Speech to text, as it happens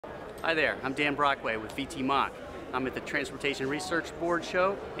Hi there, I'm Dan Brockway with VT Mock. I'm at the Transportation Research Board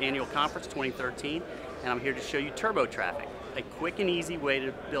Show, Annual Conference 2013, and I'm here to show you TurboTraffic, a quick and easy way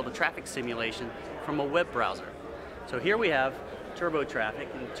to build a traffic simulation from a web browser. So here we have TurboTraffic.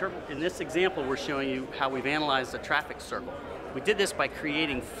 In this example, we're showing you how we've analyzed a traffic circle. We did this by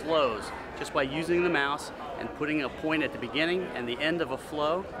creating flows, just by using the mouse and putting a point at the beginning and the end of a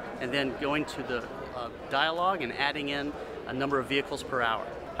flow, and then going to the dialog and adding in a number of vehicles per hour.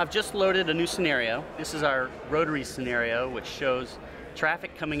 I've just loaded a new scenario. This is our Rotary Scenario, which shows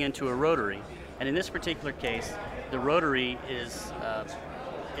traffic coming into a rotary. And in this particular case, the rotary is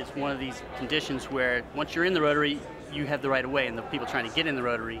one of these conditions where once you're in the rotary, you have the right of way, and the people trying to get in the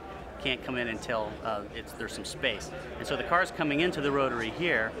rotary can't come in until there's some space. And so the cars coming into the rotary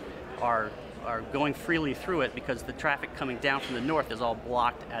here are going freely through it because the traffic coming down from the north is all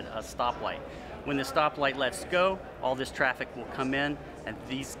blocked at a stoplight. When the stoplight lets go, all this traffic will come in, and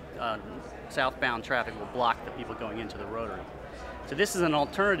these southbound traffic will block the people going into the rotary. So this is an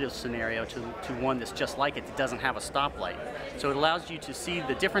alternative scenario to one that's just like it, that doesn't have a stoplight. So it allows you to see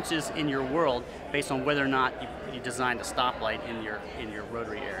the differences in your world based on whether or not you designed a stoplight in your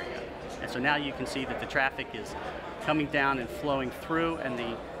rotary area. And so now you can see that the traffic is coming down and flowing through, and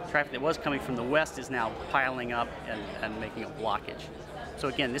the traffic that was coming from the west is now piling up and making a blockage. So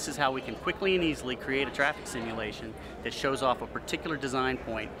again, this is how we can quickly and easily create a traffic simulation that shows off a particular design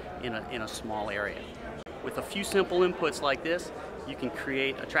point in a small area. With a few simple inputs like this, you can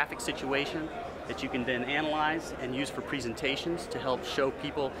create a traffic situation that you can then analyze and use for presentations to help show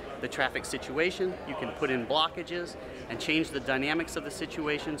people the traffic situation. You can put in blockages and change the dynamics of the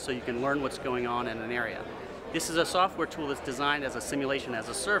situation so you can learn what's going on in an area. This is a software tool that's designed as a simulation as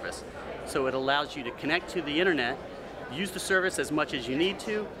a service. So it allows you to connect to the internet, use the service as much as you need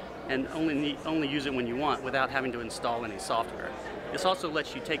to, and only use it when you want without having to install any software. This also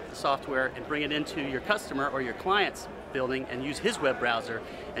lets you take the software and bring it into your customer or your client's building and use his web browser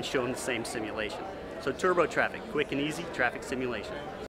and show him the same simulation. So TurboTraffic, quick and easy traffic simulation.